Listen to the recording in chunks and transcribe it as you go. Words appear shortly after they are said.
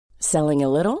Selling a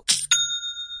little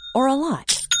or a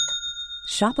lot?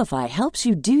 Shopify helps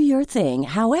you do your thing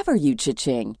however you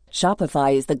cha-ching.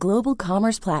 Shopify is the global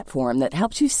commerce platform that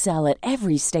helps you sell at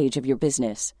every stage of your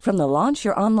business. From the launch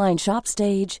your online shop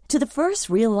stage to the first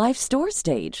real-life store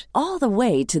stage, all the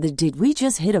way to the did we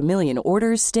just hit a million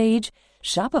orders stage.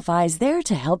 Shopify is there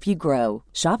to help you grow.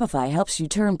 Shopify helps you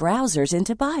turn browsers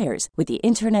into buyers with the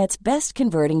internet's best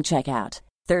converting checkout.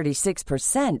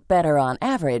 36% better on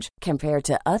average compared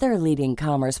to other leading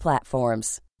commerce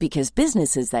platforms. Because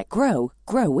businesses that grow,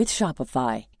 grow with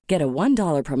Shopify. Get a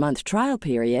 $1 per month trial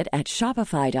period at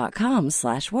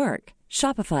shopify.com/work.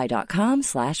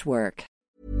 Shopify.com/work.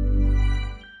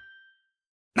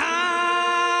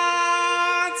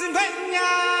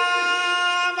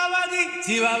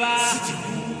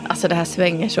 Alltså det här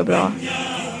svänger så bra.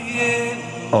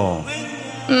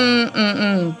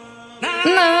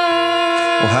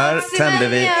 Och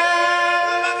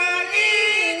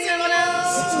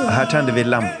här tände vi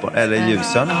lampor, eller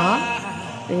ljusen. Ja,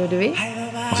 det gjorde vi.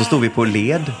 Och så stod vi på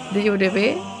led. Det gjorde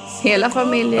vi. Hela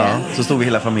familjen. Ja, så stod vi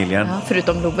hela familjen. Ja,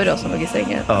 förutom Love då som låg i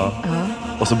sängen. Ja.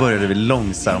 Och så började vi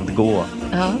långsamt gå.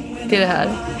 Ja, till det här.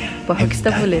 På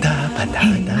högsta volym.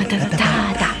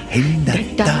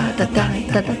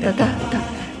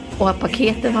 Och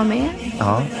paketen var med.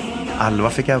 Ja. Alva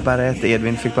fick bära ett,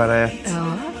 Edvin fick bära ett.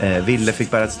 Ja. Ville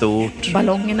fick bära ett stort.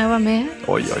 Ballongerna var med.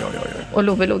 Oj. Och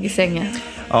Love låg i sängen.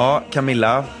 Ja,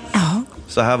 Camilla. Ja.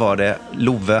 Så här var det.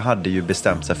 Love hade ju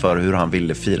bestämt sig för hur han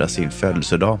ville fira sin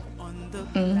födelsedag.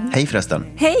 Hej förresten.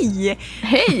 Hej!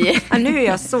 Ja, nu är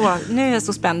jag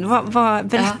så spänd. Vad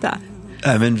berätta.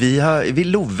 Ja. Men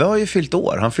Love har ju fyllt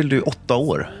år. Han fyllde ju 8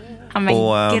 år. Ja, men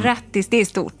grattis, det är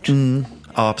stort.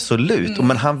 Ja, absolut.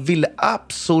 Men han ville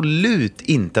absolut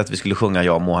inte att vi skulle sjunga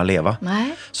Jag må han leva.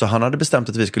 Nej. Så han hade bestämt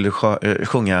att vi skulle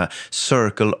sjunga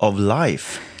Circle of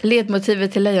Life.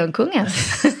 Ledmotivet till Lejonkungen.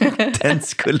 Den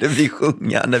skulle vi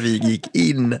sjunga när vi gick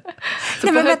in.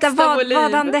 Nej, men vänta,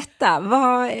 vadan detta?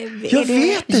 Jag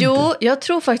vet inte. Jo, jag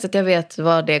tror faktiskt att jag vet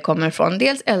var det kommer ifrån.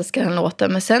 Dels älskar han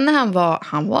låten, men sen när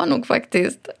han var nog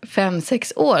faktiskt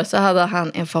 5-6 år, så hade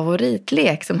han en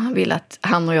favoritlek som han ville att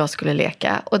han och jag skulle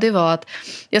leka. Och det var att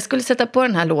jag skulle sätta på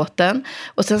den här låten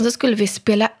och sen så skulle vi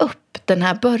spela upp den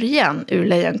här början ur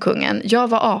Lejonkungen. Jag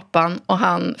var apan och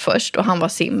han först, och han var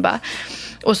Simba.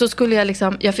 Och så skulle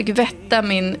jag fick vätta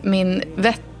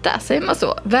säger man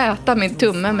så? Väta min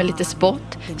tumme med lite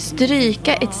spott,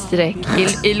 stryka ett streck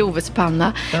i Loves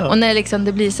panna. Och när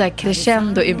det blir så här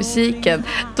crescendo i musiken,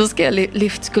 då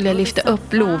skulle jag lyfta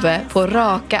upp Love på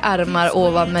raka armar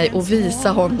ovan mig och visa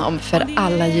honom för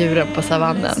alla djuren på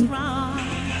savannen.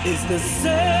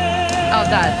 Ja,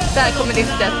 där kommer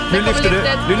lyftet. Nu lyfter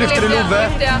du Love.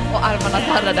 Och armarna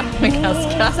darrade med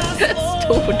ganska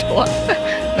stor då.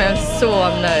 Men så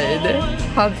nöjd.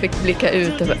 Han fick blicka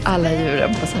ut över alla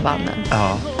djuren på savannen.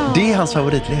 Ja, det är hans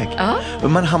favoritlek. Ja.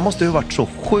 Men han måste ju ha varit så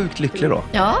sjukt lycklig då.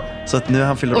 Ja. Så att nu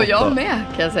han fyller 8. Och jag med,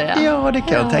 kan jag säga. Ja, det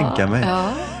kan jag tänka mig. Ja.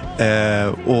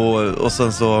 Och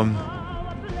sen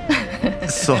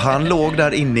så han låg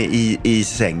där inne i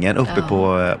sängen uppe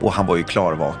på, och han var ju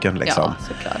klarvaken liksom. Ja,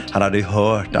 såklart. Han hade ju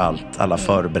hört alla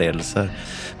förberedelser.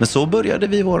 Men så började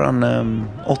vi våran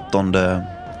 8:e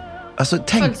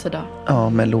födelsedag. Ja,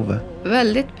 med Love.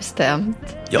 Väldigt bestämt.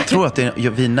 Jag tror att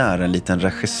vi är nära en liten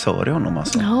regissör i honom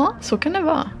alltså. Ja, så kan det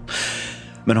vara.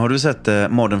 Men har du sett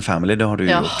Modern Family? Det har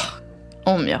du gjort.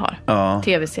 Om jag har. Ja.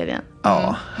 TV-serien.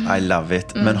 Ja, I love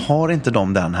it. Men har inte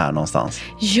de den här någonstans?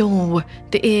 Jo,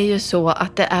 det är ju så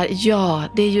att det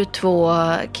är ju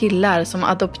 2 killar som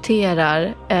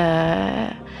adopterar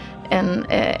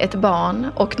ett barn,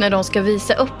 och när de ska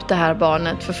visa upp det här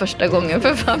barnet för första gången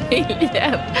för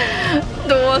familjen,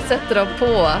 då sätter de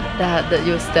på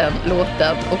just den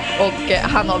låten, och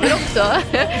han har väl också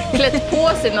klätt på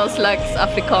sig någon slags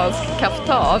afrikansk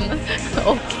kaftan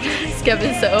och ska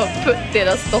visa upp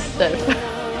deras dotter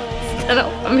för den här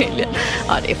familjen.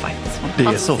 Ja, det är faktiskt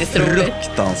fantastiskt roligt. Det är så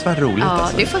fruktansvärt roligt. Ja,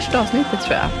 alltså. Det är första avsnittet,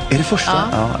 tror jag. Är det första?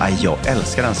 Ja. Jag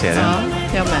älskar den serien. Ja,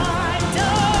 jag med.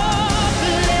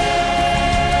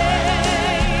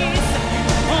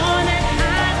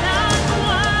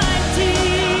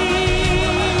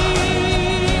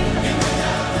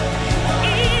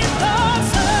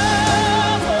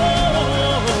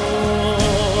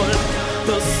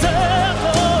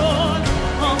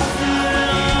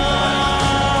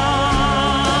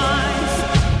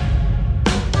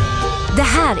 Det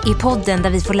här är podden där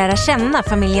vi får lära känna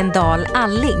familjen Dahl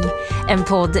Alling. En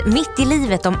podd mitt i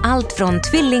livet om allt från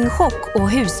tvillingchock och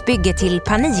husbygge till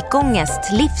panikångest,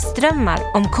 livsdrömmar,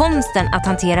 om konsten att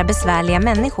hantera besvärliga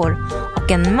människor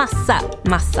och en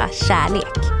massa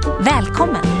kärlek.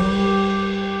 Välkommen!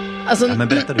 Alltså, men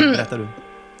berättar du.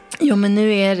 Jo, men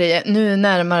nu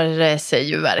närmar det sig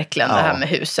ju verkligen det här med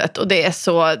huset. Och det är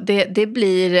så, det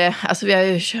blir, alltså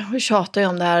vi tjatar ju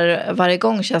om det här varje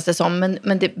gång känns det som.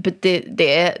 Men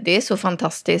det är så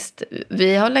fantastiskt.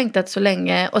 Vi har längtat så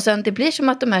länge. Och sen det blir som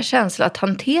att de här känslorna, att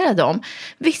hantera dem.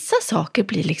 Vissa saker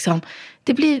blir liksom,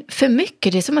 det blir för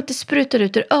mycket. Det är som att det sprutar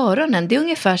ut ur öronen. Det är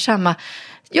ungefär samma.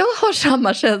 Jag har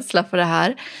samma känsla för det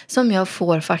här som jag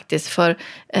får faktiskt för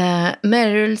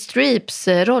Meryl Streeps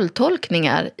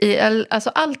rolltolkningar. Alltså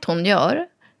allt hon gör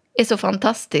är så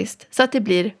fantastiskt så att det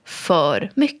blir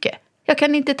för mycket. Jag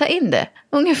kan inte ta in det.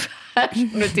 Ungefär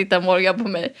som nu tittar Morgan på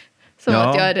mig. Som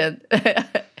att jag är rädd.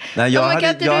 Nej, jag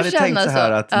hade tänkt så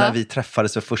här att när vi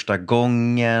träffades för första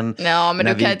gången. Ja, men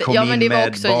när vi kom in det var med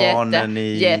också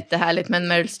barnen jättehärligt med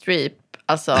Meryl Streep.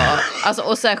 Alltså,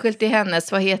 och särskilt i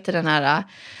hennes, vad heter den här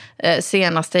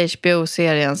senaste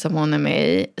HBO-serien som hon är med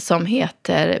i, som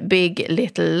heter Big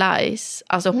Little Lies.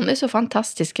 Alltså hon är så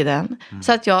fantastisk i den.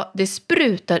 Så att det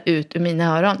sprutar ut ur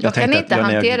mina öron. Jag kan inte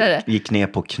hantera det. Gick ner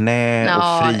på knä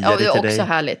och friade till också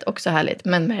dig. Också härligt.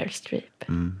 Men Meryl Streep.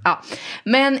 Ja.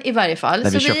 Men i varje fall.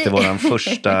 När vi köpte våran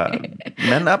första.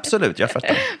 Men absolut, jag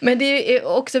fattar. Men det är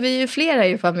också, vi är ju flera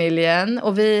i familjen.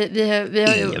 Och vi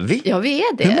har, vi? Ja, vi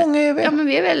är det. Hur många är vi? Ja, men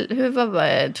vi är väl, vad var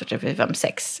det? 2, 3, 4, 5,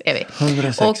 6 är vi.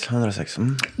 106.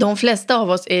 De flesta av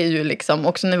oss är ju liksom,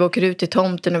 också när vi åker ut i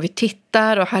tomten och vi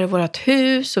tittar och här är vårt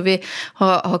hus och vi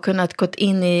har kunnat gått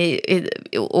in i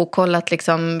och kollat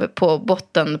liksom på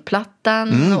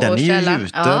bottenplattan och den är ju källaren.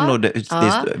 gjuten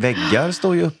och väggar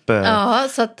står ju uppe. Ja,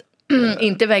 så att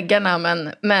inte väggarna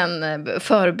men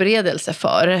förberedelse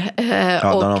för.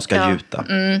 Ja, de ska gjuta.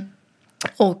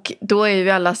 Och då är ju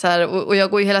alla så här, och jag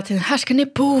går ju hela tiden, här ska ni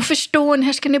bo, förstår ni,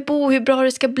 här ska ni bo, hur bra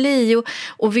det ska bli.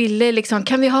 Och ville liksom,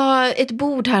 kan vi ha ett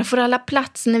bord här, får alla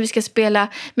plats när vi ska spela,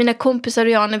 mina kompisar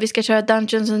och jag, när vi ska köra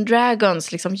Dungeons and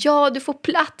Dragons. Liksom, ja, du får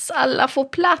plats, alla får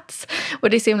plats. Och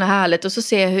det är så himla härligt. Och så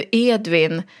ser jag hur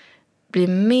Edvin blir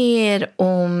mer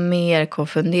och mer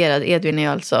konfunderad. Edvin är ju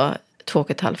alltså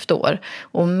 2,5 år.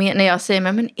 Och när jag säger,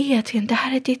 men Edvin, det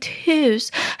här är ditt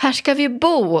hus. Här ska vi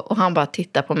bo. Och han bara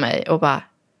tittar på mig och bara,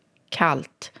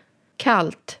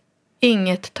 kallt.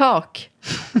 Inget tak.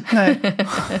 Nej.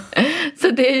 Så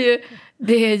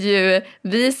det är ju,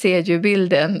 vi ser ju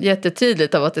bilden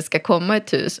jättetydligt av att det ska komma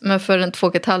ett hus. Men för en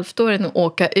 2,5-åring att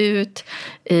åka ut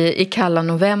i kalla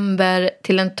november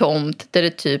till en tomt där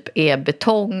det typ är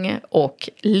betong och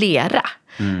lera.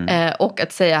 Och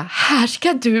att säga, här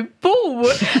ska du bo,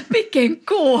 vilken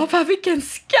gåva, vilken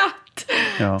skatt.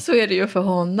 Ja. Så är det ju för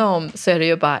honom, så är det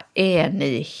ju bara, är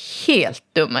ni helt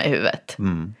dumma i huvudet?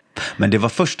 Men det var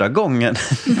första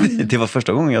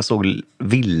gången jag såg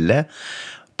Ville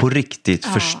på riktigt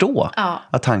förstå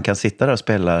att han kan sitta där och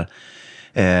spela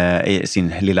i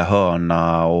sin lilla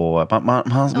hörna och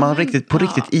man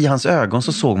riktigt i hans ögon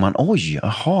så såg man,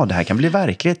 det här kan bli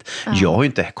verkligt. Jag har ju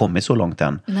inte kommit så långt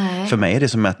än. Nej. För mig är det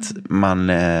som att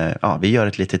vi gör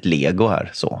ett litet Lego här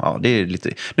så. Det är lite,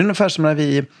 det är ungefär som när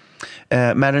vi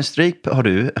Meryl Streep har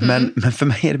du, men för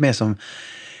mig är det mer som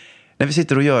när vi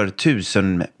sitter och gör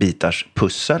 1000 bitars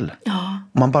pussel.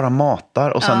 Man bara matar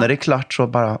och sen när det är klart så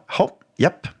bara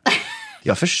japp.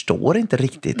 Jag förstår inte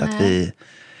riktigt att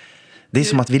det är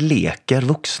som att vi leker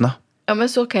vuxna. Ja, men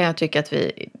så kan jag tycka att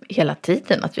vi hela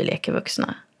tiden att vi leker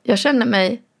vuxna. Jag känner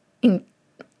mig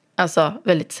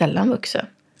väldigt sällan vuxen.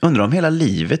 Undrar om hela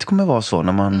livet kommer vara så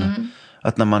när man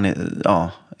att när man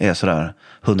är sådär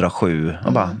 107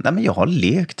 och bara, nej men jag har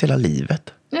lekt hela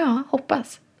livet. Ja,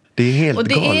 hoppas. Det är helt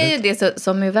galet. Och det är ju det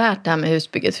som är värt det här med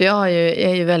husbygget. För jag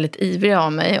är ju väldigt ivrig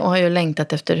av mig och har ju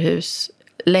längtat efter hus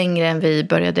längre än vi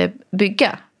började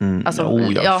bygga.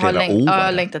 Jag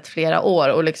har längtat flera år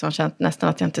och liksom känt nästan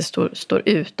att jag inte står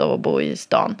ut av att bo i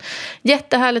stan.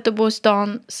 Jättehärligt att bo i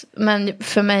stan, men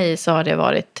för mig så har det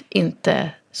varit inte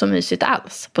så mysigt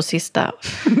alls på sista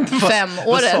 5 åren.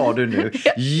 Vad sa du nu?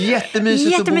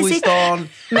 Jättemysigt att bo i stan,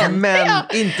 men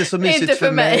inte så mysigt inte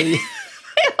för mig.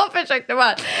 Jag försökte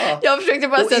bara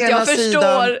säga att jag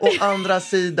förstår. Å andra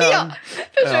sidan.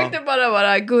 Jag försökte bara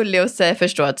vara gullig och säga,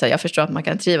 jag förstår att man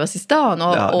kan trivas i stan.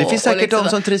 Det finns säkert de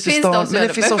som trivs i stan, men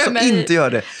det finns de som inte gör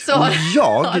det.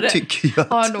 Jag tycker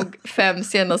har nog 5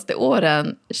 senaste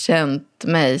åren känt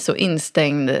mig så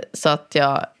instängd så att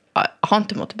jag har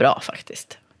inte mått bra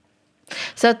faktiskt.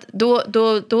 Så att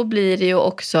då blir det ju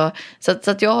också så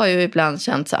att jag har ju ibland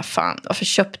känt så här, fan, varför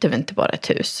köpte vi inte bara ett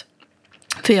hus?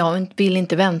 För jag vill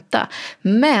inte vänta.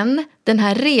 Men den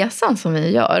här resan som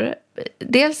vi gör,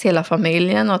 dels hela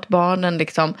familjen och att barnen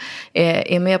liksom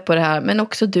är med på det här, men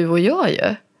också du och jag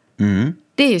ju.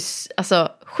 Det är ju alltså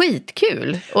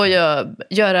skitkul att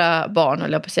göra barn,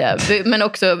 eller jag på att säga. Men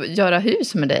också göra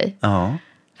hus med dig. Ja.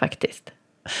 Faktiskt.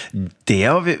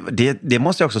 Det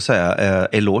måste jag också säga,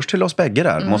 eloge till oss bägge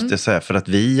där, måste jag säga, för att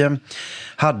vi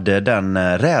hade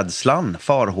den rädslan,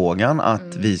 farhågan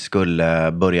att vi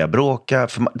skulle börja bråka,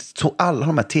 för så alla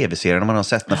de här tv-serierna man har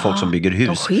sett när folk som bygger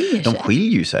hus, de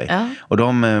skiljer ju sig och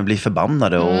de blir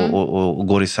förbannade och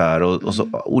går isär och så,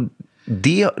 och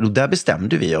där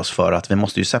bestämde vi oss för att vi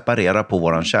måste ju separera på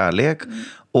våran kärlek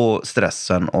och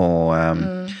stressen och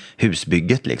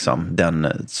husbygget liksom.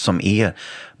 Den som är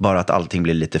bara att allting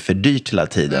blir lite för dyrt hela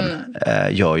tiden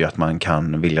gör ju att man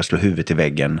kan vilja slå huvudet i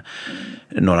väggen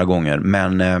några gånger.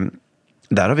 Men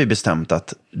där har vi bestämt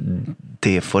att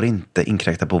det får inte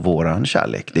inkräkta på våran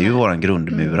kärlek. Det är ju våran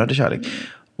grundmurade kärlek.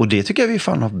 Och det tycker jag vi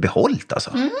fan har behållit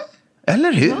alltså.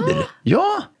 Eller hur?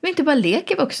 Ja. Vi inte bara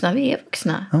leker vuxna, vi är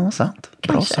vuxna. Ja, sant.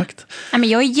 Bra sagt. Ja, men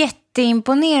jag är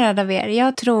jätteimponerad av er.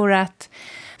 Jag tror att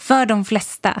för de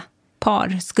flesta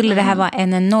par skulle det här vara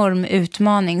en enorm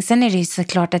utmaning. Sen är det ju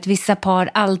såklart att vissa par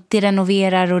alltid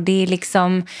renoverar och det är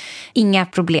liksom inga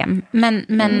problem.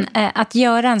 Men att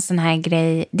göra en sån här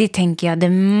grej, det tänker jag, det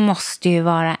måste ju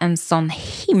vara en sån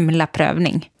himla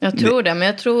prövning. Jag tror det, men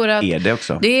jag tror att är det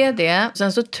också. Det är det.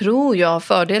 Sen så tror jag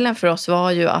fördelen för oss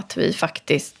var ju att vi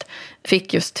faktiskt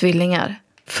fick just tvillingar.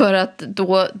 För att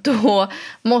då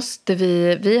måste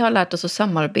vi har lärt oss att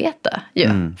samarbeta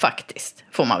ju, faktiskt,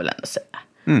 får man väl ändå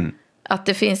säga. Att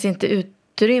det finns inte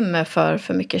utrymme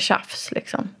för mycket tjafs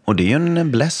liksom. Och det är ju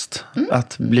en bläst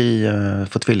att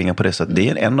få tvillingar på det sättet. Det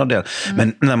är en av det.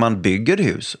 Men när man bygger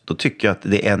hus, då tycker jag att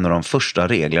det är en av de första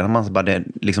reglerna.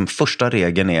 Första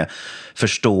regeln är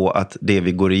förstå att det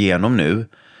vi går igenom nu,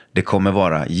 det kommer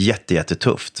vara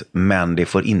jättetufft, men det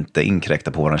får inte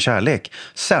inkräkta på vår kärlek.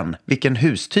 Sen, vilken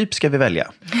hustyp ska vi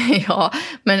välja? Ja,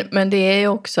 men det är ju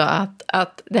också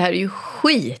att det här är ju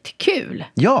skitkul.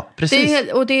 Ja, precis.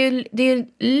 Det är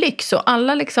lyx och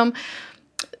alla liksom,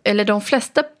 eller de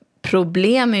flesta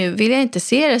problem vill jag inte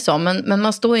se det som, men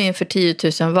man står ju inför 10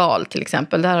 000 val till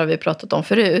exempel, där har vi pratat om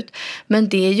förut. Men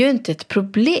det är ju inte ett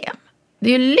problem.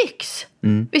 Det är ju lyx.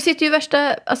 Vi sitter ju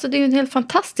alltså det är ju en helt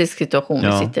fantastisk situation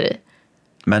vi sitter i.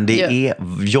 Men det är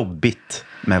jobbigt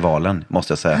med valen,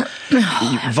 måste jag säga.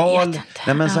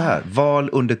 Val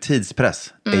under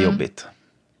tidspress är jobbigt.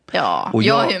 Ja, och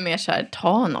jag är ju mer så här,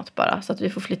 ta något bara så att vi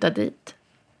får flytta dit.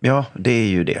 Ja, det är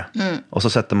ju det. Och så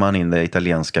sätter man in det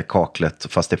italienska kaklet,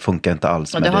 fast det funkar inte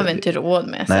alls. Och det har vi inte råd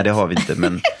med. Nej, det har vi inte,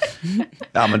 men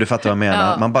men du fattar vad jag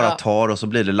menar. Man bara tar och så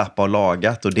blir det lappa och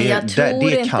lagat. Och det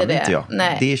kan inte jag.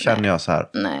 Nej, det känner jag så här.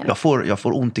 Nej. Jag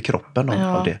får ont i kroppen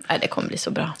av det. Nej, det kommer bli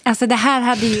så bra. Alltså det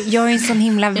här jag är en sån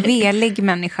himla velig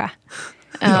människa.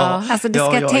 Ja. Alltså det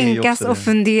ska tänkas och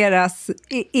funderas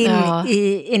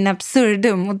in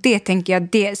absurdum. Och det tänker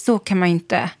jag, så kan man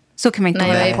inte... Nej,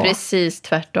 jag är precis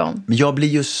tvärtom. Jag blir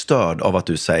ju störd av att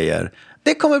du säger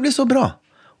det kommer bli så bra.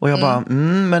 Och jag bara,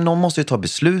 men någon måste ju ta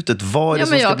beslutet. Vad är det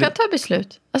som men jag kan ta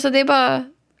beslut. Alltså det är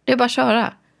bara att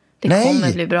köra. Det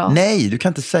kommer bli bra. Nej, du kan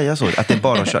inte säga så. Att det är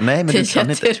bara att köra. Nej, men det du kan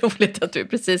inte. Det är jätteroligt att du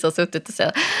precis har suttit och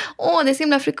sagt det är så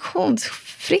himla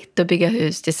friktionsfritt att bygga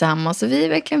hus tillsammans. Och vi är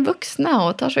verkligen vuxna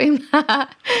och tar så himla...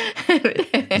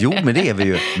 Jo, men det är vi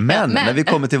ju. Men när vi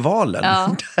kommer till valen,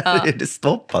 där är det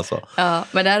stopp alltså. Ja,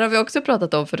 men där har vi också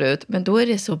pratat om förut. Men då är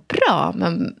det så bra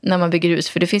när man bygger hus.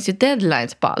 För det finns ju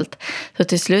deadlines på allt. Så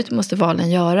till slut måste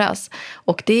valen göras.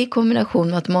 Och det är i kombination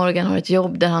med att Morgan har ett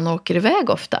jobb där han åker iväg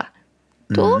ofta.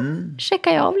 Då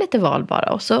checkar jag av lite val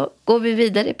bara och så går vi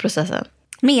vidare i processen.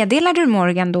 Meddelar du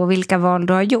Morgan då vilka val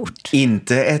du har gjort?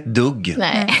 Inte ett dugg.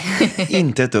 Nej.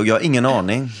 Inte ett dugg, jag har ingen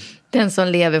aning. Den som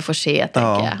lever får se, tänker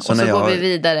jag. Och så går vi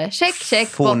vidare.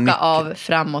 Check, bocka av,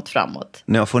 framåt.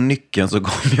 När jag får nyckeln så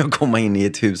kommer jag komma in i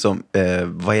ett hus som,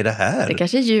 vad är det här? Det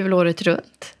kanske är julåret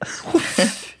runt.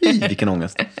 Vilken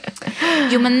ångest.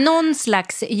 Jo, men någon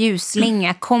slags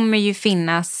ljusslinga kommer ju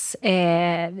finnas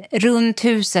runt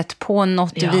huset på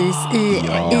något vis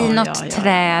i något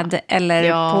träd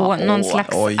eller på någon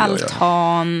slags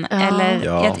altan. Eller,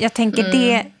 jag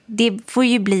tänker det får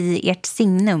ju bli ert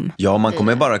signum. Ja, man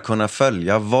kommer bara kunna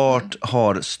följa vart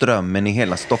har strömmen i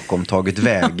hela Stockholm tagit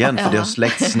vägen. För det har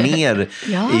släckts ner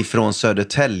ifrån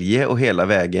Södertälje och hela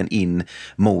vägen in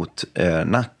mot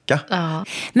Nacka. Ja.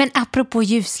 Men apropå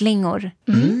ljusslingor.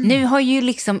 Nu har ju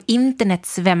liksom internet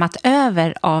svämmat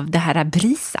över av det här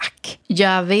Brisac.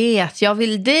 Jag vet, jag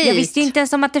vill dit. Jag visste ju inte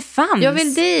ens om att det fanns. Jag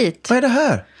vill dit. Vad är det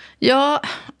här? Ja,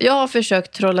 jag har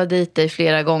försökt trolla dit dig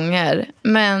flera gånger.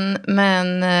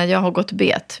 Men jag har gått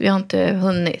bet. Vi har inte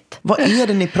hunnit. Vad är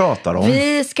det ni pratar om?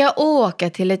 Vi ska åka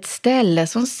till ett ställe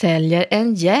som säljer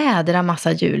en jädra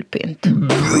massa julpynt.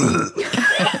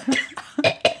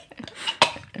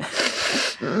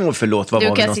 Förlåt, var du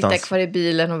var vi kan någonstans? sitta kvar i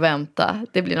bilen och vänta.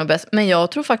 Det blir nog bäst. Men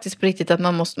jag tror faktiskt på riktigt att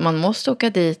man måste åka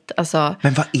dit. Alltså,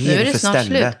 Men vad är det för ställe?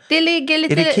 Slut. Det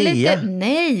ligger Ikea?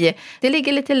 nej, det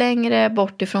ligger lite längre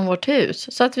bort ifrån vårt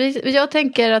hus. Så att jag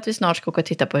tänker att vi snart ska åka och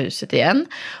titta på huset igen.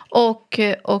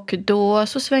 Och då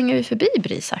så svänger vi förbi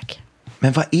Brisak.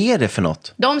 Men vad är det för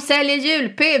något? De säljer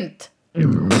julpynt.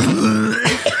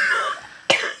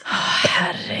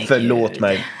 Herregud. Förlåt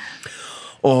mig.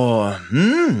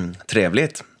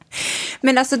 Trevligt.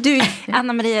 Men alltså du,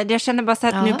 Anna-Maria, jag känner bara så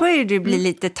att nu börjar det bli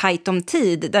lite tajt om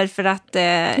tid. Därför att...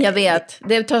 jag vet,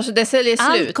 det säljer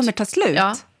slut. Allt kommer ta slut.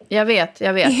 Ja, jag vet. Det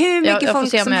är hur mycket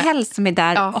folk som helst som är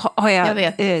där, har jag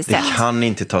sett. Det kan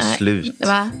inte ta slut.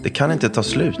 Va? Det kan inte ta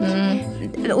slut.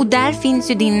 Och där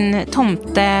finns ju din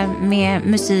tomte med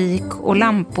musik och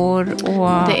lampor.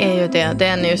 Och... Det är ju det.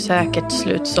 Den är ju säkert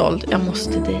slutsåld. Jag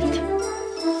måste dit.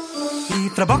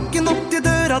 Ifra bakken opp til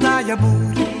døra der jeg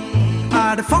bor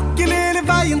det fakkel hele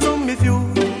veien som i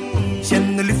fjor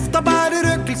Kjenner lufta bærer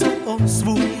røkelse og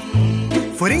svor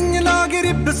For ingen lager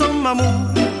ribbe som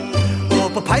mor Og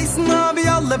på peisen har vi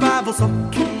alle væv og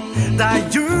sokk Det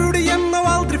jul igjen og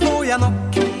aldri får jeg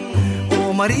nok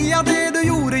Og Maria, det du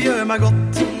gjorde gjør meg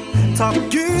godt Takk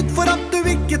Gud for at du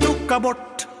ikke tok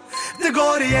abort Det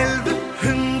går i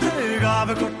 1100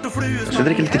 gavekort och flus. Jag ska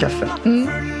dricka lite kaffe.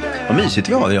 Vad mysigt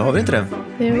vi har det, har vi inte det?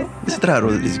 Jo. Vi sitter här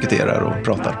och diskuterar och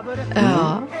pratar.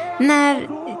 Ja. När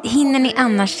hinner ni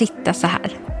annars sitta så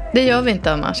här? Det gör vi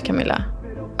inte annars, Camilla.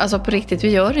 Alltså på riktigt, vi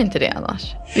gör inte det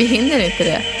annars. Vi hinner inte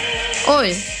det.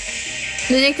 Oj,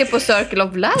 nu gick det på Circle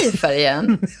of Life här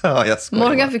igen. Ja, jag skojar.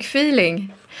 Morgan fick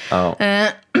feeling. Ja.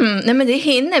 Nej, men det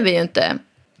hinner vi ju inte.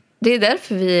 Det är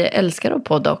därför vi älskar att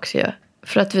podda också ju.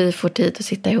 För att vi får tid att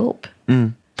sitta ihop.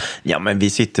 Ja, men vi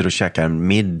sitter och käkar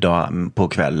middag på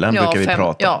kvällen, brukar vi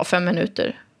prata. Ja, 5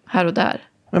 minuter här och där.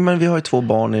 Men vi har ju 2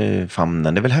 barn i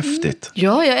famnen, det är väl häftigt?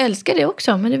 Ja, jag älskar det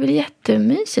också, men det är väl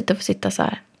jättemysigt att få sitta så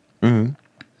här.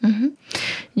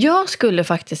 Jag skulle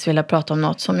faktiskt vilja prata om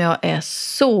något som jag är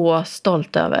så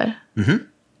stolt över.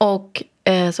 Och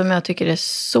som jag tycker är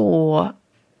så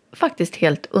faktiskt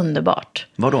helt underbart.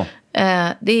 Vadå?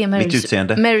 Det är Mitt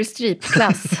utseende. Meryl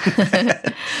Streep-klass.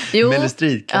 Jo, Meryl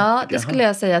Streep, ja, det skulle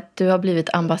jag säga att du har blivit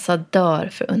ambassadör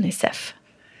för Unicef.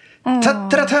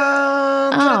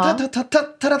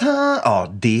 Ja,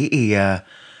 det är...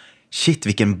 Shit,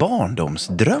 vilken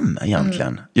barndomsdröm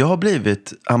egentligen. Jag har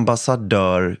blivit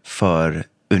ambassadör för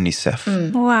Unicef.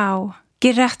 Wow.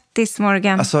 Grattis,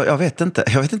 Morgan. Alltså, jag vet inte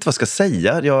vad jag ska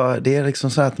säga. Det är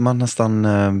liksom så att man nästan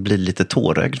blir lite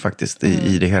tårögd faktiskt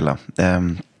i det hela.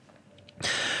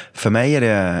 För mig är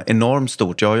det enormt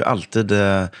stort. Jag har ju alltid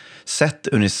sett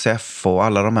Unicef och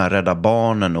alla de här Rädda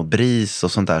Barnen och BRIS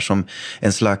och sånt där som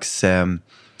en slags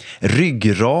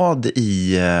ryggrad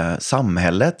i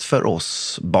samhället för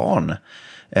oss barn.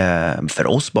 Det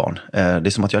är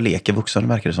som att jag leker vuxen,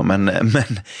 verkar det som.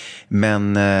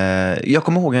 Men jag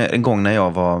kommer ihåg en gång när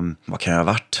jag var, vad kan jag ha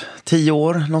varit? 10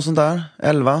 år, någon sånt där,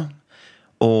 11.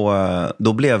 Och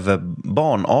då blev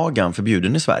barnagan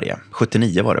förbjuden i Sverige.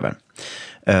 79 var det väl.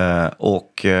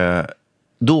 Och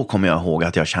då kommer jag ihåg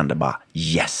att jag kände bara,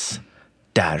 yes,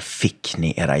 där fick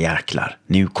ni era jäklar.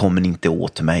 Nu kommer ni inte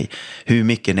åt mig. Hur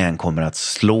mycket ni än kommer att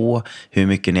slå, hur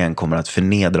mycket ni än kommer att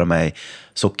förnedra mig,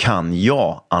 så kan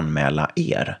jag anmäla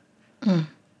er.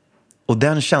 Och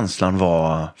den känslan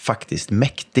var faktiskt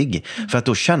mäktig. För att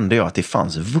då kände jag att det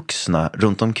fanns vuxna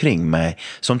runt omkring mig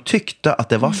som tyckte att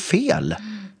det var fel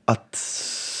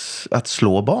att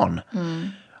slå barn.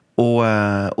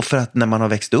 Och för att när man har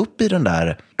växt upp i den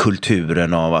där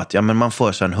kulturen av att men man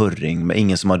får sig en hurring med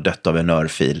ingen som har dött av en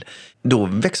örfil, då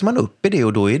växer man upp i det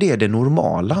och då är det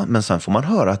normala. Men sen får man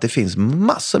höra att det finns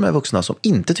massor med vuxna som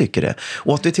inte tycker det.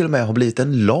 Och att det till och med har blivit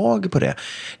en lag på det.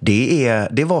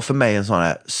 Det var för mig en sån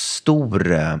här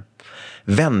stor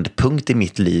vändpunkt i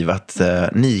mitt liv, att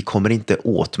ni kommer inte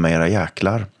åt mig, era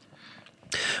jäklar.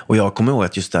 Och jag kommer ihåg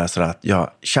att just det här, så att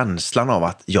känslan av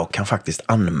att jag kan faktiskt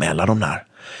anmäla dem där.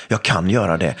 Jag kan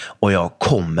göra det och jag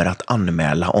kommer att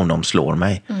anmäla om de slår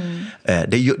mig.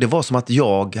 Det var som att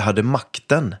jag hade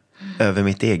makten över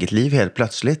mitt eget liv helt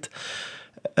plötsligt.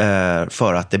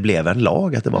 För att det blev en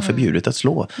lag att det var förbjudet att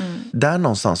slå. Där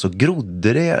någonstans så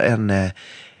grodde det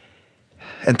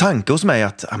en tanke hos mig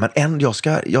att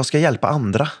jag ska hjälpa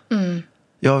andra.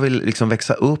 Jag vill liksom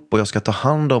växa upp och jag ska ta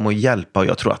hand om och hjälpa. Och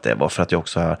jag tror att det var för att jag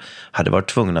också hade varit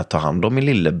tvungen att ta hand om min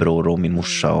lillebror och min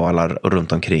morsa och alla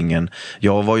runt omkring en.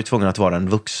 Jag var ju tvungen att vara en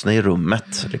vuxen i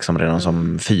rummet liksom redan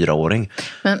som 4-åring.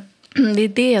 Men det är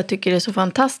det jag tycker är så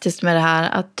fantastiskt med det här.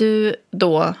 Att du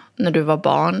då, när du var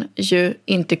barn, ju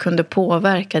inte kunde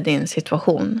påverka din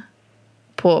situation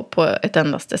på ett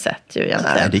endaste sätt. Ju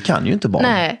egentligen. Nej, det kan ju inte barn.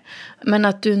 Nej, men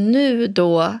att du nu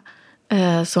då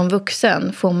som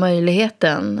vuxen får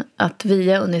möjligheten att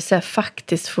via UNICEF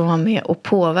faktiskt få vara med och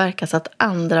påverka så att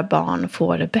andra barn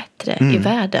får det bättre i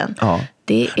världen. Ja.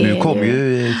 Det är nu kommer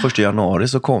ju 1 januari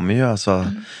så kommer ju alltså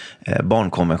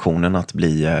barnkonventionen att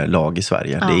bli lag i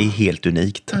Sverige. Ja. Det är helt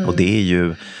unikt och det är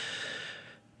ju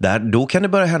då kan det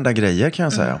börja hända grejer kan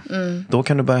jag säga. Då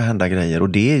kan det börja hända grejer och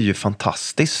det är ju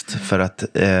fantastiskt för att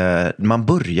man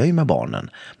börjar ju med barnen.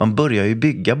 Man börjar ju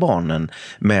bygga barnen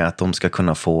med att de ska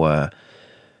kunna få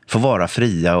vara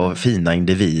fria och fina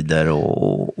individer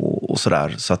och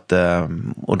sådär. Så att,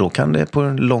 och då kan det på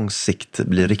en lång sikt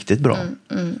bli riktigt bra.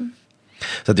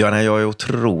 Så att jag är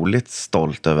otroligt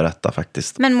stolt över detta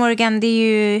faktiskt. Men Morgan, det är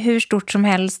ju hur stort som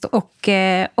helst och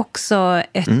också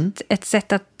ett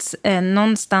sätt att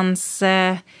någonstans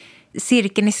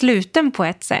cirkeln i sluten på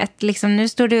ett sätt. Liksom, nu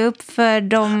står du upp för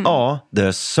dem. Ja,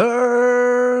 the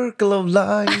circle of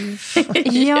life.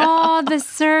 Ja, the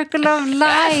circle of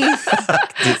life.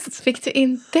 Fick du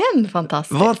inte den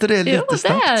fantastisk? Var inte det lite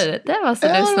snabbt? Där var så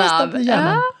du snabb.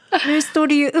 Ja. Nu står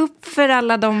du ju upp för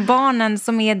alla de barnen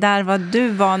som är där vad du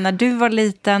var när du var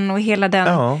liten och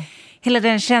hela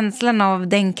den känslan av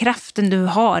den kraften du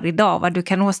har idag, vad du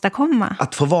kan åstadkomma.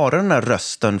 Att få vara den här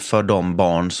rösten för de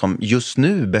barn som just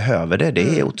nu behöver det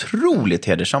är otroligt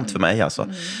hedersamt för mig alltså.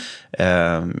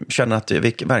 Känner att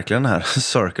verkligen den här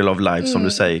circle of life som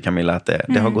du säger Camilla, att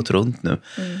det har gått runt nu.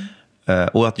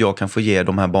 Och att jag kan få ge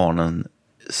de här barnen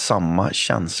samma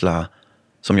känsla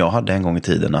som jag hade en gång i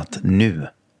tiden, att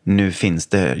nu finns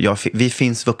det, vi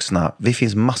finns vuxna, vi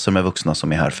finns massor med vuxna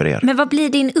som är här för er. Men vad blir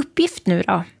din uppgift nu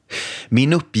då?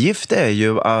 Min uppgift är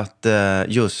ju att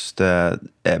just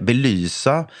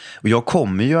belysa, och jag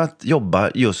kommer ju att jobba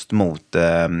just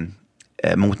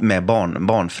med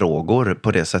barnfrågor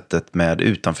på det sättet, med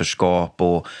utanförskap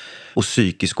och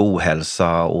psykisk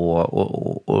ohälsa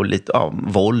och lite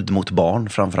våld mot barn,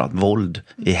 framförallt våld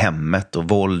i hemmet och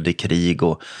våld i krig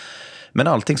men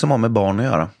allting som har med barn att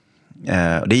göra.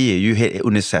 Det är ju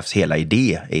UNICEFs hela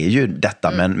idé är ju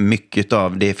detta, men mycket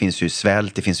av det finns ju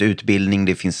svält, det finns utbildning,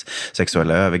 det finns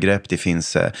sexuella övergrepp, det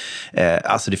finns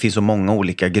alltså det finns så många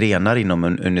olika grenar inom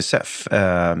UNICEF,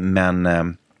 men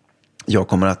jag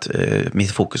kommer att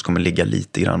mitt fokus kommer ligga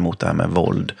lite grann mot det här med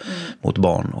våld mot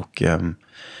barn. Och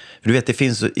du vet, det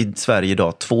finns i Sverige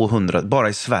idag 200, bara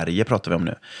i Sverige pratar vi om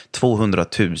nu, 200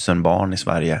 000 barn i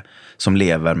Sverige som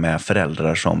lever med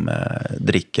föräldrar som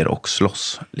dricker och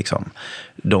slåss. Liksom.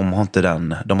 De har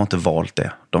inte valt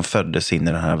det. De föddes in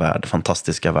i den här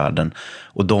fantastiska världen.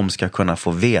 Och de ska kunna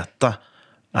få veta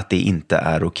att det inte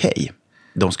är okej.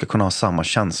 De ska kunna ha samma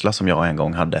känsla som jag en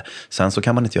gång hade. Sen så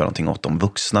kan man inte göra någonting åt de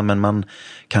vuxna, men man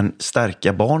kan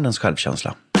stärka barnens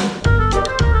självkänsla.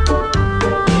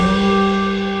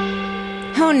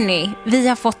 Hörrni, vi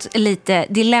har fått lite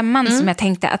dilemman som jag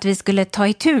tänkte att vi skulle ta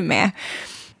itu med.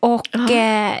 Och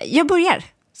jag börjar,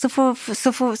 så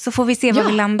får vi se var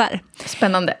vi landar.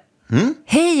 Spännande.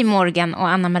 Hej Morgan och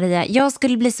Anna-Maria. Jag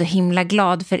skulle bli så himla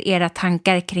glad för era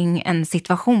tankar kring en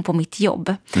situation på mitt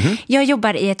jobb. Jag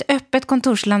jobbar i ett öppet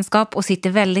kontorslandskap och sitter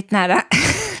väldigt nära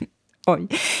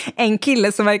en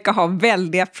kille som verkar ha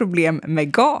väldiga problem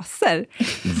med gaser.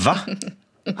 Va?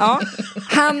 Ja,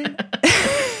 han...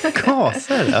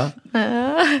 Gaser,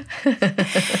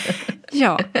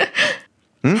 ja.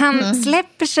 Han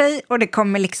släpper sig och det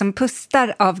kommer liksom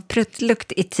pustar av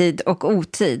pruttlukt i tid och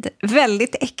otid.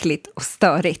 Väldigt äckligt och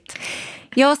störigt.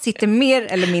 Jag sitter mer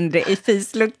eller mindre i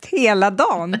fislukt hela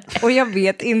dagen och jag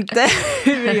vet inte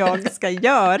hur jag ska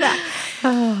göra.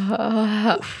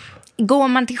 Går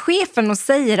man till chefen och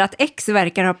säger att X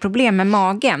verkar ha problem med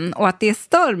magen och att det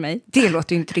stör mig, det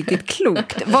låter ju inte riktigt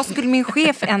klokt. Vad skulle min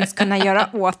chef ens kunna göra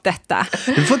åt detta?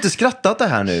 Du får inte skratta åt det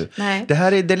här nu. Nej. Det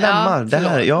här är dilemma.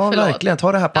 Förlåt. Verkligen,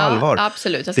 ta det här på allvar.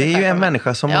 Absolut. Det är ju en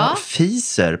människa som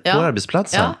fiser på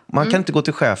arbetsplatsen. Ja. Man kan inte gå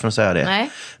till chefen och säga det. Nej.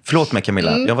 Förlåt mig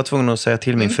Camilla, jag var tvungen att säga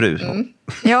till min fru.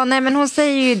 Ja, nej, men hon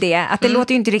säger ju det, att det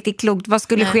låter ju inte riktigt klokt. Vad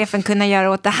skulle chefen kunna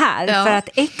göra åt det här? Ja. För att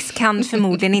X kan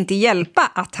förmodligen inte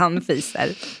hjälpa att han fiser.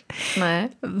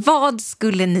 Nej. Vad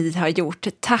skulle ni ha gjort?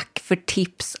 Tack för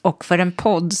tips och för en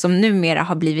podd som numera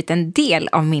har blivit en del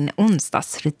av min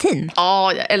onsdagsrutin.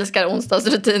 Ja, jag älskar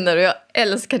onsdagsrutiner och jag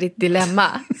älskar ditt dilemma.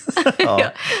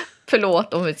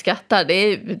 Förlåt om vi skrattar. Det är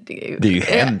ju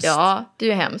hemskt. Ja, det är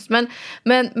ju hemskt.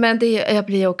 Men jag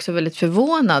blir också väldigt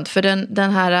förvånad. För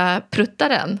den här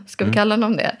pruttaren, ska vi kalla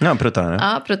honom det? Ja, pruttaren.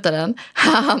 Ja, pruttaren.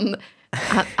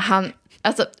 Han,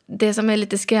 alltså, det som är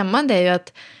lite skrämmande är ju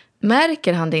att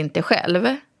märker han det inte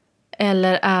själv?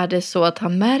 Eller är det så att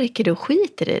han märker det och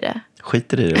skiter i det?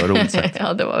 Skiter i det, vad roligt sagt.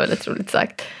 Ja, det var väldigt roligt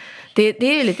sagt. Det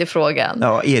är ju lite frågan.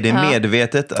 Ja, är det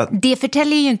medvetet? Att... Det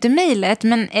förtäljer ju inte mejlet,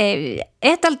 men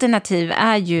ett alternativ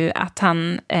är ju att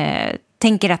han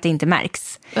tänker att det inte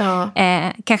märks. Ja.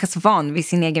 Kanske så van vid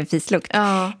sin egen fislukt.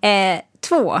 Ja.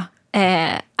 2,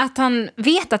 att han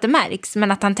vet att det märks,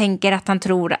 men att han tänker att han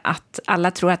tror att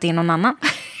alla tror att det är någon annan.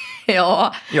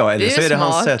 Ja, eller så är det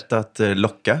hans sätt att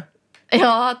locka.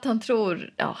 Ja, att han tror...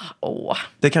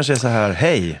 Det kanske är så här,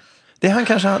 hej... Det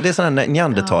är sån här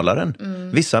neandertalaren.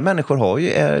 Vissa människor har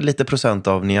ju lite procent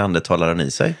av neandertalaren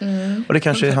i sig. Och det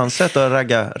kanske är hans sätt att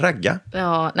ragga.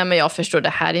 Ja, nej men jag förstår, det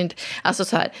här är inte... Alltså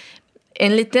så här,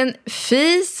 en liten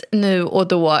fis nu och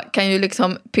då kan ju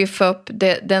liksom piffa upp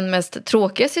den mest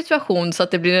tråkiga situation så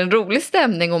att det blir en rolig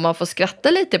stämning och man får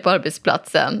skratta lite på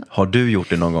arbetsplatsen. Har du gjort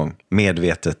det någon gång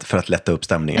medvetet för att lätta upp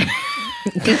stämningen?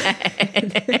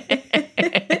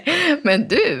 Men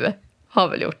du har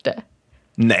väl gjort det?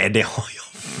 Nej, det har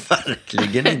jag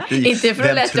verkligen inte. Inte för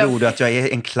att Vem tror du att jag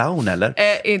är en clown, eller?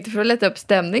 Inte för att lätta upp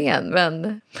stämningen,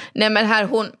 men... Nej, men här,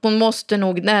 hon måste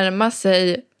nog närma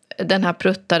sig den här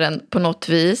pruttaren på något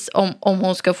vis. Om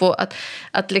hon ska få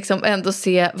att liksom ändå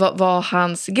se vad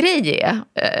hans grej är.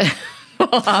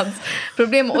 Vad hans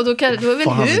problem. Och då är väl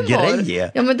vad hans humor. Grej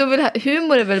är. Ja, men då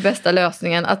humor är väl bästa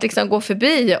lösningen. Att liksom gå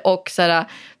förbi och såhär,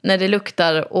 när det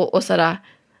luktar och såhär,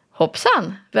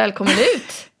 hoppsan, välkommen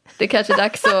ut. Det är kanske är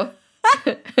dags att...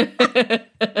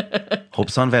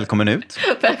 Hoppsan, välkommen ut.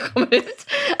 Välkommen ut.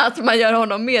 Att man gör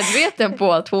honom medveten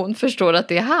på att hon förstår att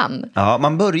det är han. Ja,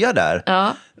 man börjar där.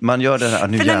 Ja. Man gör det här.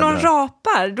 För när någon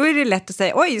rapar, då är det lätt att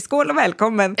säga, oj, skål och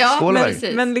välkommen. Ja, skål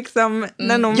och men liksom...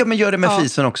 När någon... Ja, men gör det med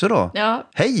fisen också då. Ja.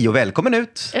 Hej och välkommen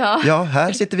ut. Ja.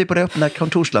 Här sitter vi på det öppna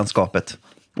kontorslandskapet.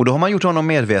 Och då har man gjort honom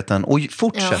medveten. Och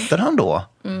fortsätter han då,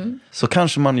 så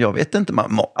kanske man, jag vet inte,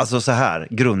 alltså så här,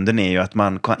 grunden är ju att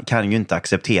man kan ju inte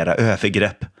acceptera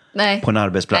övergrepp på en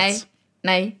arbetsplats.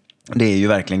 Nej. Det är ju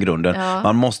verkligen grunden. Ja.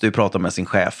 Man måste ju prata med sin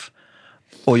chef.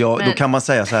 Och då kan man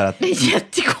säga så här att... Det är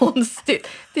jättekonstigt.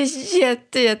 Det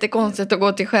är jättekonstigt att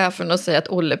gå till chefen och säga att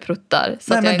Olle pruttar.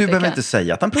 Så nej, men du behöver inte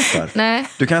säga att han pruttar. Nej.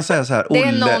 Du kan säga så här, det är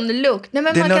Olle... någon lukt. Nej,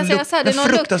 men man kan säga så här, det är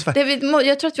någon lukt.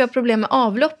 Jag tror att vi har problem med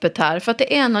avloppet här. För att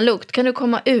det är någon lukt. Kan du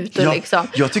komma ut och liksom...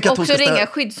 Jag tycker att också ringa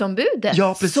skyddsombudet.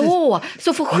 Ja, precis.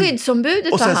 Så får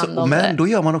skyddsombudet ta hand om det. Men då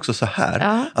gör man också så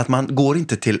här. Att man går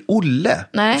inte till Olle.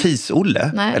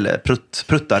 Fis-Olle. Eller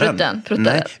pruttaren.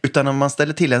 Nej, utan man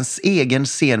ställer till ens egen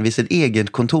scen vid sitt egen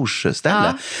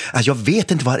kontorsställe. Jag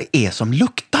vet inte vad det är som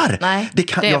luktar. Nej,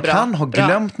 jag kan ha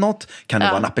glömt något. Kan det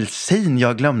vara en apelsin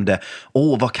jag glömde?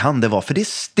 Vad kan det vara? För det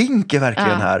stinker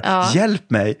verkligen här. Hjälp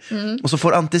mig. Och så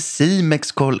får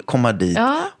Anticimex komma dit.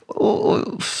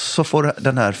 Och så får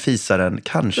den här fisaren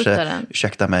kanske,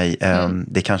 ursäkta mig,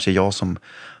 det kanske är jag som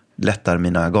lättar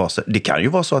mina gaser. Det kan ju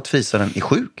vara så att fisaren är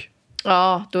sjuk.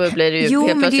 Ja, då blir det ju jo,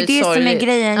 helt men det är det sorgligt. Som är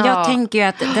grejen. Jag tänker ju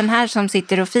att den här som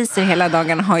sitter och fiser hela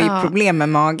dagen har ju problem med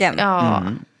magen.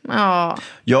 Ja.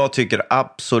 Jag tycker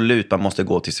absolut man måste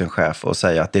gå till sin chef och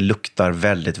säga att det luktar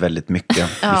väldigt, väldigt mycket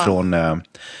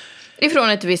ifrån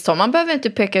ett visst håll. Man behöver inte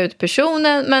peka ut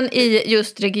personen, men i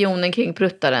just regionen kring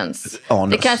pruttarens.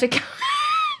 Anus. Det kanske kan...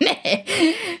 Nej,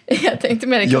 jag tänkte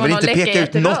mer det kan jag vill vara inte peka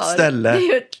ut något ställe.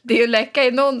 Det är ju läcka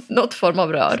i något form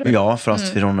av rör. Ja,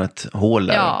 fast från ett hål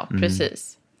där. Ja,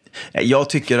 precis. Jag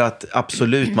tycker att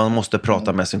absolut man måste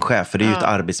prata med sin chef, för det är ju ett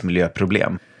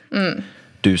arbetsmiljöproblem.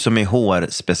 Du som är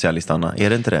HR-specialist, Anna, är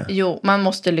det inte det? Jo, man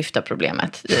måste lyfta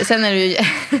problemet. Sen är det ju...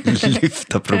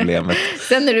 lyfta problemet.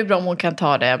 Sen är det bra om hon kan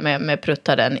ta det med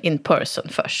pruttaren in person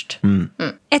först.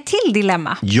 Ett till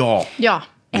dilemma. Ja.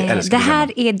 Det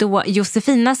här är då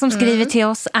Josefina som skriver till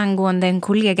oss angående en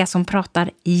kollega som pratar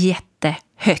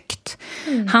jättehögt.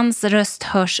 Hans röst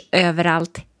hörs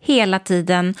överallt hela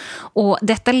tiden, och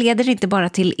detta leder inte bara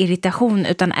till irritation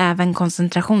utan även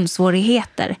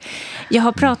koncentrationssvårigheter. Jag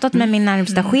har pratat med min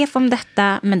närmsta chef om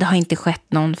detta, men det har inte skett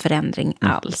någon förändring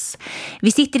alls.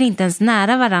 Vi sitter inte ens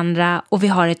nära varandra och vi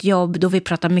har ett jobb då vi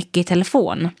pratar mycket i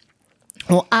telefon.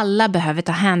 Och alla behöver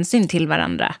ta hänsyn till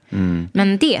varandra.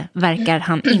 Men det verkar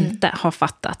han inte ha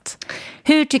fattat.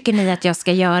 Hur tycker ni att jag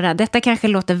ska göra? Detta kanske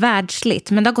låter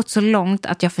världsligt, men det har gått så långt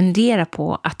att jag funderar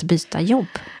på att byta jobb.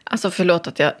 Alltså förlåt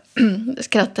att jag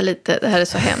skrattar lite. Det här är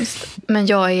så hemskt. Men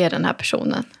jag är den här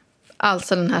personen.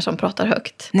 Alltså den här som pratar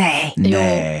högt. Nej. Jo,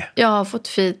 jag har fått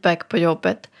feedback på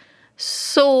jobbet.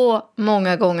 så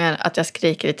många gånger att jag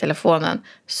skriker i telefonen.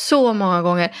 Så många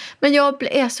gånger. Men jag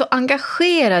är så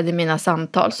engagerad i mina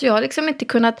samtal så jag har liksom inte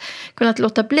kunnat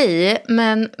låta bli.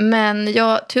 Men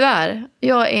tyvärr,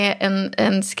 jag är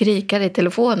en skrikare i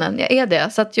telefonen. Jag är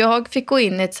det. Så att jag fick gå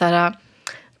in i ett så här,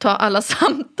 ta alla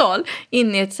samtal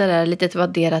in i ett så här litet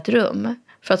vadderat rum.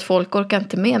 För att folk orkar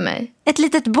inte med mig. Ett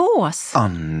litet bås.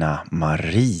 Anna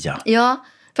Maria. Ja,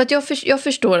 för att jag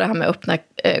förstår det här med öppna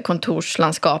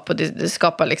kontorslandskap. Och det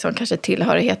skapar liksom kanske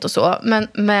tillhörighet och så.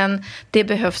 Men det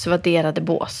behövs vadderade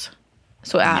bås.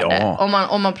 Så är det.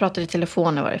 Om man pratar i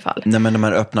telefon i varje fall. Nej, men de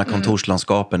här öppna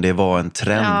kontorslandskapen, det var en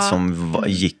trend som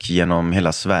gick genom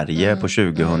hela Sverige på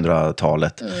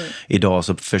 2000-talet. Idag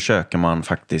så försöker man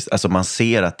faktiskt, alltså man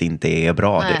ser att det inte är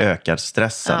bra. Det ökar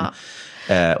stressen.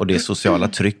 Och det sociala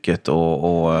trycket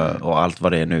och allt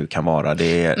vad det nu kan vara.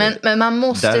 Det är, men man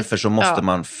måste, därför så måste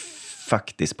man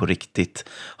faktiskt på riktigt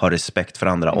ha respekt för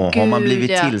andra. Och har man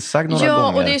blivit tillsagd några gånger...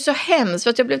 Ja, och det är så hemskt. För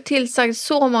att jag blev tillsagd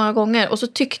så många gånger. Och så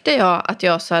tyckte jag att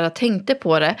jag så här tänkte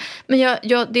på det. Men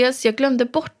jag glömde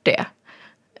bort det.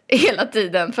 Hela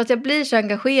tiden. För att jag blir så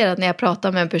engagerad när jag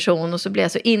pratar med en person. Och så blir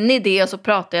jag så inne i det. Och så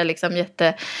pratar jag liksom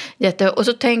jätte och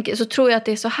så tror jag att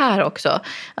det är så här också.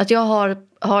 Att jag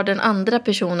har den andra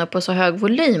personen på så hög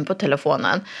volym på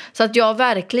telefonen. Så att jag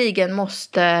verkligen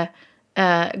måste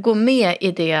gå med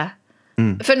i det.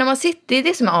 För när man sitter, det är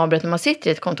det som är avbrott när man sitter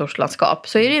i ett kontorslandskap.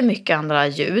 Så är det ju mycket andra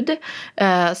ljud.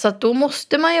 Så att då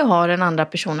måste man ju ha den andra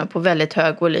personen på väldigt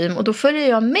hög volym. Och då följer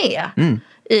jag med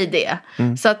i det.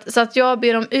 Så att jag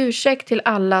ber om ursäkt till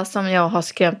alla som jag har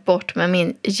skrämt bort med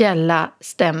min gälla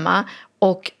stämma.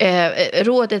 Och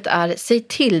rådet är, säg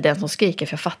till den som skriker,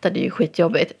 för jag fattar, det är ju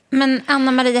skitjobbigt. Men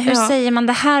Anna-Maria, hur säger man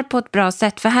det här på ett bra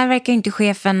sätt? För här verkar ju inte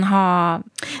chefen ha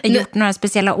gjort några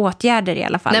speciella åtgärder i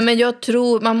alla fall. Nej, men jag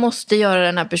tror man måste göra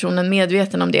den här personen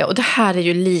medveten om det. Och det här är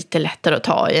ju lite lättare att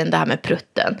ta i än det här med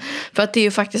prutten. För att det är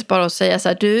ju faktiskt bara att säga så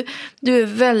här, du är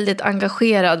väldigt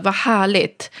engagerad, vad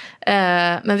härligt.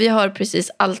 Men vi hör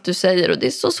precis allt du säger och det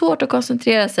är så svårt att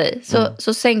koncentrera sig.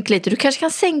 Så sänk lite. Du kanske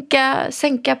kan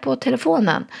sänka på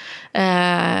telefonen.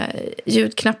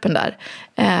 Ljudknappen där.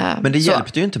 Men det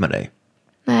hjälpte ju inte med dig.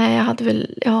 Nej, jag hade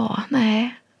väl... Ja,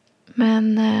 nej.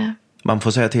 Men... Man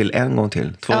får säga till en gång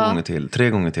till, 2 gånger till, 3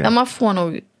 gånger till. Ja, man får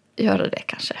nog göra det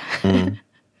kanske.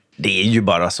 Det är ju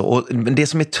bara så. Och det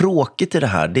som är tråkigt i det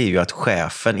här, det är ju att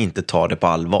chefen inte tar det på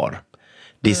allvar.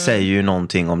 Det säger ju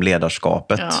någonting om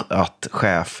ledarskapet. Ja. Att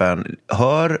chefen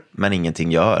hör men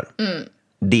ingenting gör.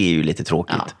 Det är ju lite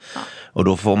tråkigt. Ja. Och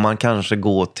då får man kanske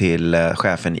gå till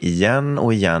chefen igen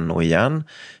och igen och igen.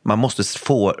 Man måste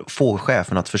få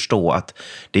chefen att förstå att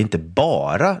det är inte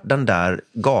bara den där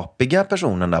gapiga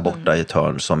personen där borta i ett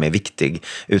hörn som är viktig.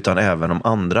 Utan även de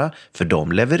andra. För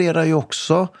de levererar ju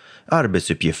också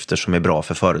arbetsuppgifter som är bra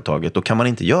för företaget. Och kan man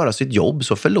inte göra sitt jobb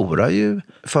så förlorar ju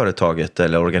företaget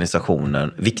eller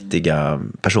organisationen viktiga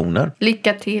personer.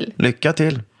 Lycka till. Lycka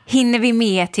till. Hinner vi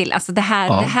med till det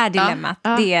här dilemmat?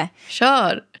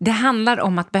 Kör. Det handlar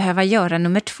om att behöva göra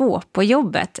nummer 2 på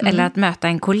jobbet. Eller att möta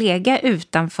en kollega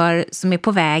utanför som är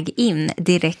på väg in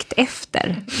direkt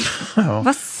efter.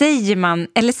 Vad säger man?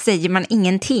 Eller säger man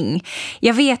ingenting?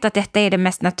 Jag vet att detta är det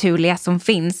mest naturliga som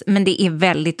finns. Men det är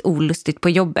väldigt olustigt på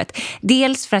jobbet.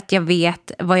 Dels för att jag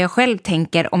vet vad jag själv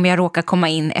tänker om jag råkar komma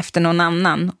in efter någon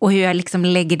annan. Och hur jag liksom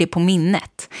lägger det på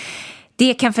minnet.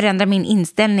 Det kan förändra min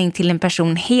inställning till en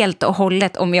person helt och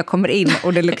hållet om jag kommer in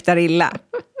och det luktar illa.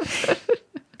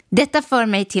 Detta för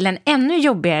mig till en ännu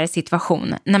jobbigare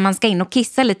situation när man ska in och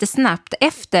kissa lite snabbt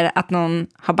efter att någon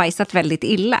har bajsat väldigt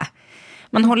illa.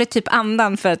 Man håller typ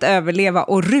andan för att överleva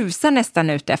och rusar nästan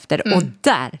ut efter och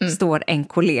där står en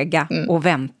kollega och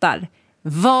väntar.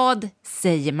 Vad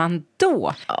säger man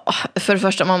då? För det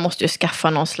första, man måste ju skaffa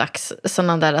någon slags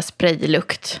sån där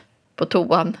spraylukt på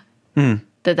toan.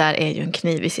 Det där är ju en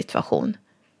knivig situation.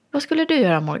 Vad skulle du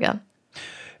göra, Morgan?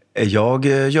 Jag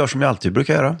gör som jag alltid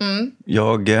brukar göra.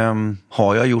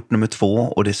 Har jag gjort nummer 2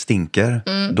 och det stinker.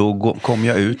 Då kommer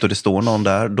jag ut och det står någon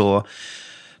där.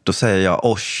 Då säger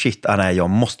jag, shit, nej, jag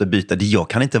måste byta. Jag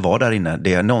kan inte vara där inne.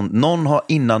 Det är någon har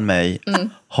innan mig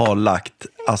har lagt,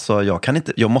 alltså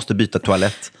jag måste byta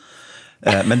toalett.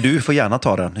 Men du får gärna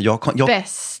ta den.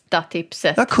 Bästa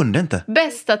tipset. Jag kunde inte.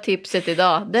 Bästa tipset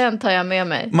idag, den tar jag med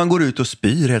mig. Man går ut och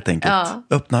spyr helt enkelt.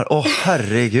 Öppnar,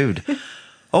 herregud.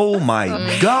 Oh my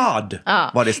god,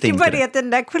 vad det stinker. Det var det att den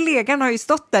där kollegan har ju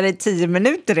stått där i 10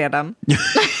 minuter redan.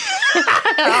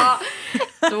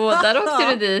 Så där åkte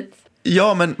du dit.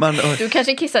 Ja, men du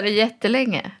kanske kissade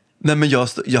jättelänge. Nej, men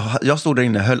jag stod där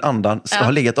inne, höll andan,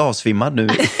 har legat avsvimmad nu.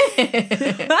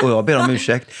 Och jag ber om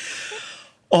ursäkt.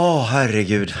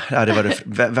 Herregud. Ja, det var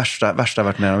det värsta jag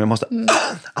varit med om. Jag måste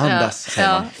andas, säger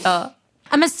man.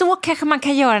 Ja, men så kanske man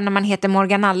kan göra när man heter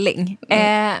Morgan Alling.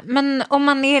 Men om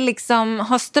man är liksom,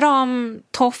 har stram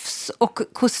tofs och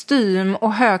kostym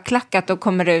och högklackat och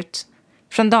kommer ut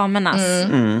från damernas.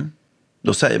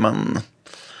 Då säger man,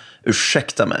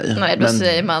 ursäkta mig. Nej, då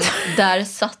säger man, där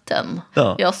satt den.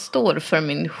 Ja. Jag står för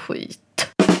min skit.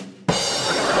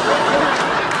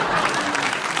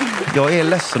 Jag är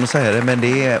ledsen att säga det, men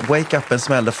det är wake up and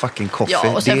smell the fucking coffee.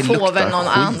 Ja, och sen det får väl någon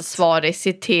skit. ansvarig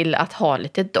se till att ha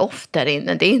lite doft där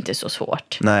inne. Det är inte så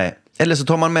svårt. Nej, eller så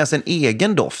tar man med sig en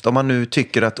egen doft. Om man nu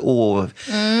tycker att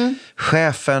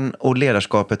chefen och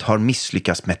ledarskapet har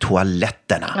misslyckats med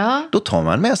toaletterna. Ja. Då tar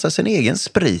man med sig sin egen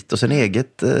sprit och sin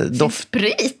eget doft.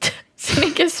 Sprit? Sin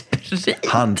egen sprit?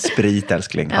 Handsprit,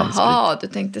 älskling. Handsprit. Jaha, du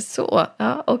tänkte så.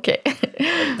 Ja, okej.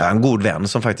 Jag har en god vän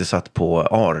som faktiskt satt på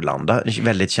Arlanda. En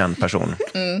väldigt känd person.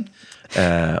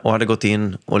 Och hade gått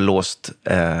in och låst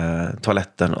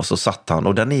toaletten. Och så satt han.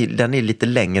 Och den är lite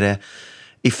längre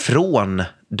ifrån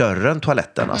dörren,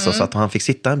 toaletten. Alltså, så att han fick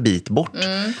sitta en bit bort.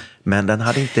 Men den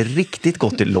hade inte riktigt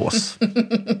gått i lås.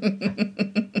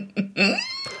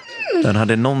 Den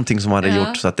hade någonting som hade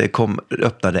gjort så att det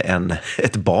öppnade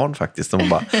ett barn faktiskt.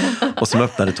 Och som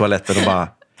öppnade toaletten och bara,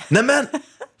 nej men,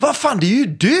 vad fan, det är ju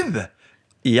du!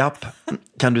 Japp,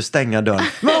 kan du stänga dörren?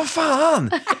 Men vad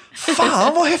fan!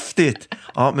 Fan vad häftigt!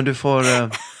 Ja, men du får...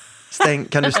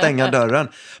 kan du stänga dörren?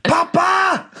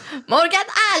 Pappa! Morgan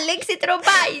Alling sitter och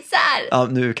bajsar! Ja,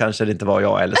 nu kanske det inte var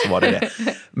jag, eller så var det.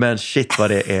 Men shit vad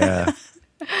det är...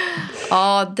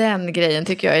 Ja, den grejen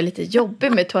tycker jag är lite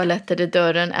jobbig med toaletter där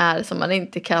dörren är som man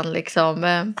inte kan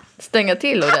liksom stänga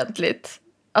till ordentligt.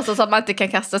 Alltså så att man inte kan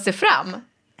kasta sig fram.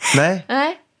 Nej,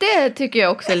 det tycker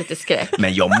jag också är lite skräck.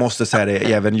 men jag måste säga det,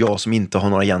 även jag som inte har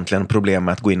några egentligen problem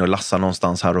med att gå in och lassa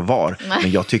någonstans här och var. Nej,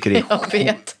 men jag tycker det är... Jag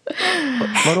vet.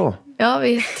 Vadå? Jag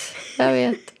vet.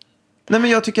 Nej, men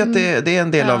jag tycker att det är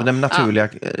en del av det naturliga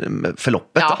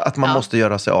förloppet. Ja, att man måste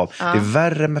göra sig av. Det är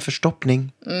värre med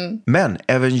förstoppning. Men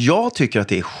även jag tycker att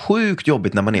det är sjukt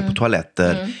jobbigt när man är på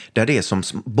toaletter där det är som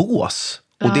bås.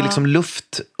 Och det är liksom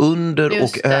luft under Just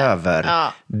och det. över.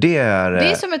 Ja. Det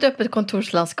är som ett öppet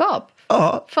kontorslandskap.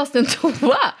 Ja. Fast en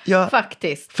toa,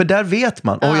 faktiskt. För där vet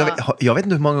man. Och jag vet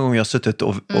inte hur många gånger jag har suttit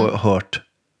och hört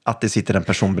att det sitter en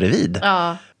person bredvid.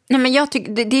 Ja. Nej, men jag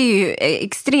tycker det är ju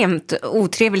extremt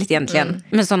otrevligt egentligen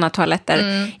med sådana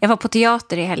toaletter. Jag var på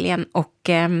teater i helgen och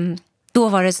då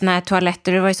var det såna här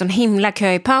toaletter. Det var ju sån himla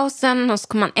kö i pausen och så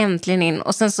kom man äntligen in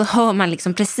och sen så hör man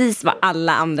liksom precis vad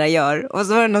alla andra gör. Och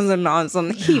så var det någon som la en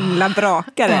sån himla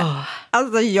brakare.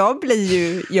 Alltså jag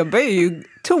börjar ju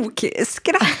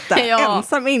skratta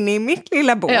ensam inne i mitt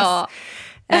lilla bås. Ja.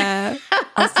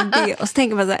 Alltså det, och så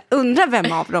tänker man så här, undrar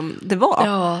vem av dem det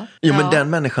var. Jo, men den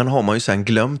människan har man ju sen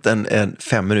glömt en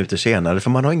 5 minuter senare. För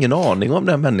man har ingen aning om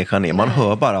den människan är. Man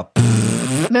hör bara...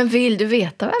 Men vill du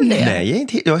veta vem det är? Nej,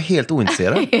 jag är helt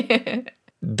ointresserad.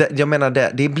 Jag menar,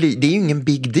 det är ju ingen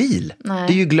big deal. Nej.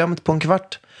 Det är ju glömt på en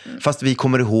kvart. Fast vi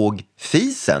kommer ihåg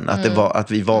fisen.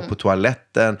 Att vi var på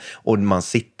toaletten och man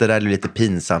sitter där, lite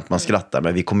pinsamt, man skrattar.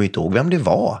 Men vi kommer ju inte ihåg vem det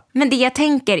var. Men det jag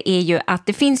tänker är ju att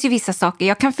det finns ju vissa saker.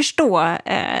 Jag kan förstå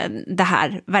det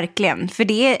här verkligen. För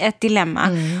det är ett dilemma.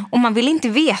 Och man vill inte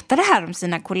veta det här om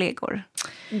sina kollegor.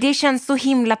 Det känns så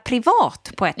himla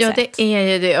privat på ett sätt. Ja, det är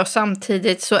ju det. Och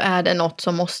samtidigt så är det något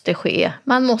som måste ske.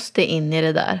 Man måste in i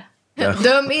det där. Ja.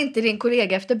 Döm inte din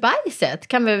kollega efter bajset.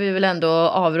 Kan vi väl ändå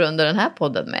avrunda den här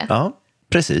podden med. Ja,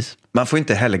 precis. Man får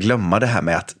inte heller glömma det här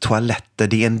med att toaletter,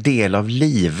 det är en del av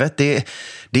livet.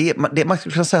 Man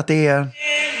skulle kunna säga att det är...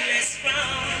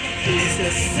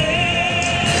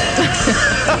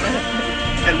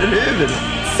 Eller hur?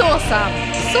 Så sant.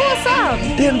 Så sant.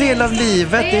 Det är en del av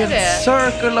livet. Det är det. en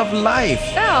circle of life.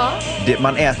 Ja.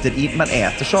 Man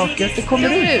äter saker, det kommer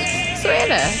ut. Så är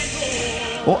det.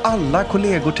 Och alla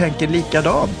kollegor tänker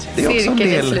likadant. Det är också en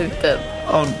del i slutet.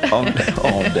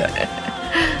 av det.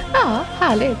 Ja,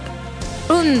 härligt.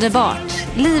 Underbart.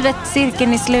 Livet,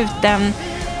 cirkeln i sluten.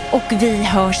 Och vi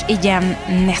hörs igen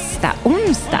nästa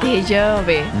onsdag. Det gör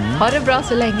vi. Ha det bra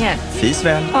så länge. Fis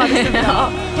väl. Ja, det är bra. Ja.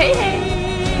 Hej, hej.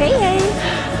 Hej, hej.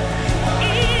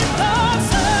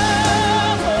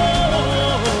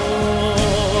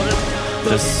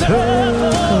 The circle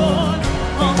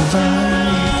of life.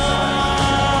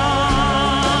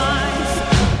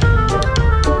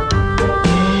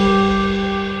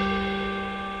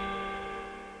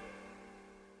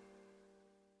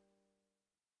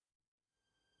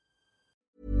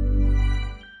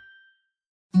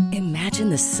 Imagine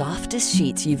the softest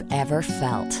sheets you've ever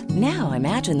felt. Now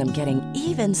imagine them getting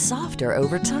even softer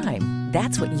over time.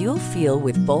 That's what you'll feel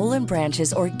with Boll &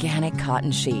 Branch's organic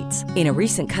cotton sheets. In a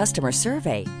recent customer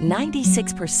survey,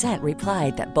 96%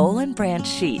 replied that Boll & Branch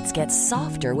sheets get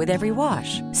softer with every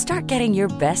wash. Start getting your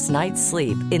best night's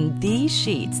sleep in these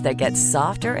sheets that get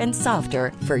softer and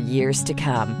softer for years to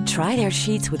come. Try their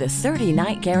sheets with a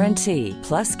 30-night guarantee.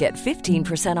 Plus, get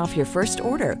 15% off your first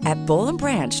order at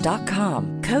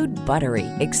bollandbranch.com. Code BUTTERY.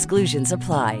 Exclusions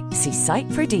apply. See site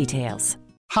for details.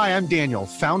 Hi, I'm Daniel,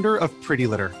 founder of Pretty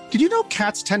Litter. Did you know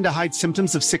cats tend to hide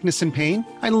symptoms of sickness and pain?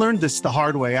 I learned this the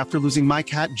hard way after losing my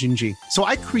cat, Gingy. So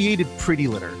I created Pretty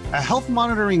Litter, a health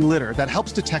monitoring litter that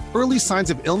helps detect early signs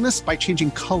of illness by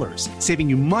changing colors, saving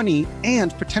you money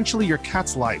and potentially your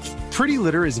cat's life. Pretty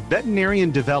Litter is veterinarian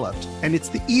developed, and it's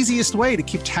the easiest way to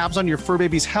keep tabs on your fur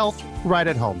baby's health right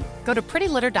at home. Go to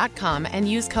prettylitter.com and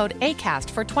use code ACAST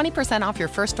for 20% off your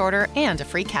first order and a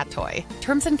free cat toy.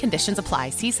 Terms and conditions apply.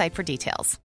 See site for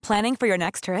details. Planning for your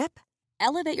next trip?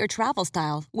 Elevate your travel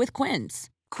style with Quince.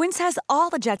 Quince has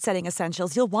all the jet-setting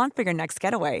essentials you'll want for your next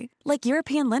getaway, like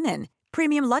European linen,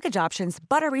 premium luggage options,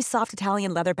 buttery soft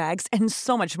Italian leather bags, and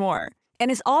so much more.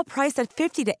 And is all priced at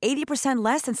 50 to 80%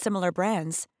 less than similar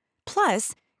brands.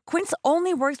 Plus, Quince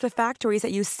only works with factories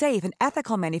that use safe and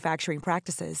ethical manufacturing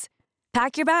practices.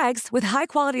 Pack your bags with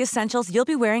high-quality essentials you'll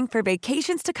be wearing for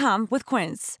vacations to come with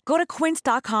Quince. Go to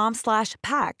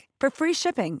quince.com/pack for free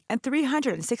shipping and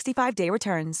 365-day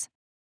returns.